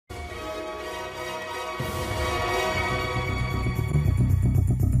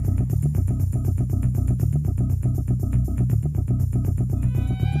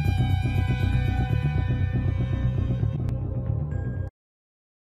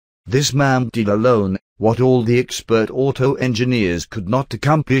This man did alone what all the expert auto engineers could not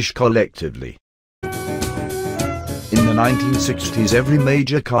accomplish collectively. In the 1960s, every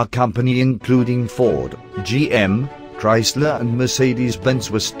major car company including Ford, GM, Chrysler and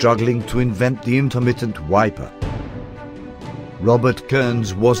Mercedes-Benz were struggling to invent the intermittent wiper. Robert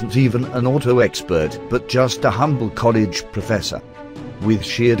Kearns wasn't even an auto expert but just a humble college professor. With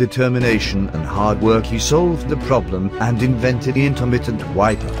sheer determination and hard work he solved the problem and invented the intermittent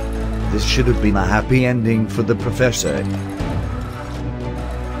wiper. This should have been a happy ending for the professor.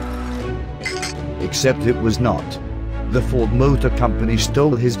 Except it was not. The Ford Motor Company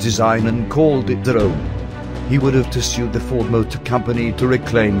stole his design and called it their own. He would have to sue the Ford Motor Company to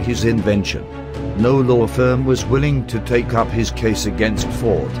reclaim his invention. No law firm was willing to take up his case against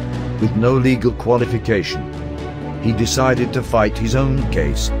Ford. With no legal qualification, he decided to fight his own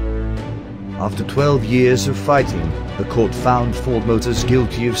case. After 12 years of fighting, the court found Ford Motors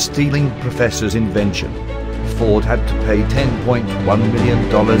guilty of stealing Professor's invention. Ford had to pay $10.1 million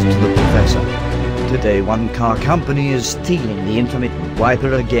to the professor. Today one car company is stealing the intermittent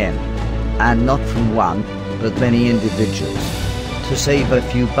wiper again. And not from one, but many individuals. To save a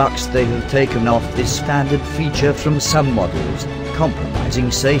few bucks they have taken off this standard feature from some models, compromising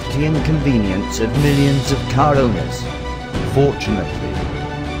safety and convenience of millions of car owners. Fortunately,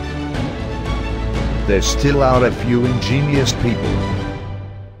 there still are a few ingenious people.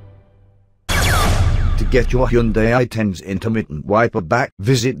 To get your Hyundai i10's intermittent wiper back,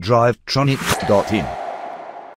 visit Drivetronics.in.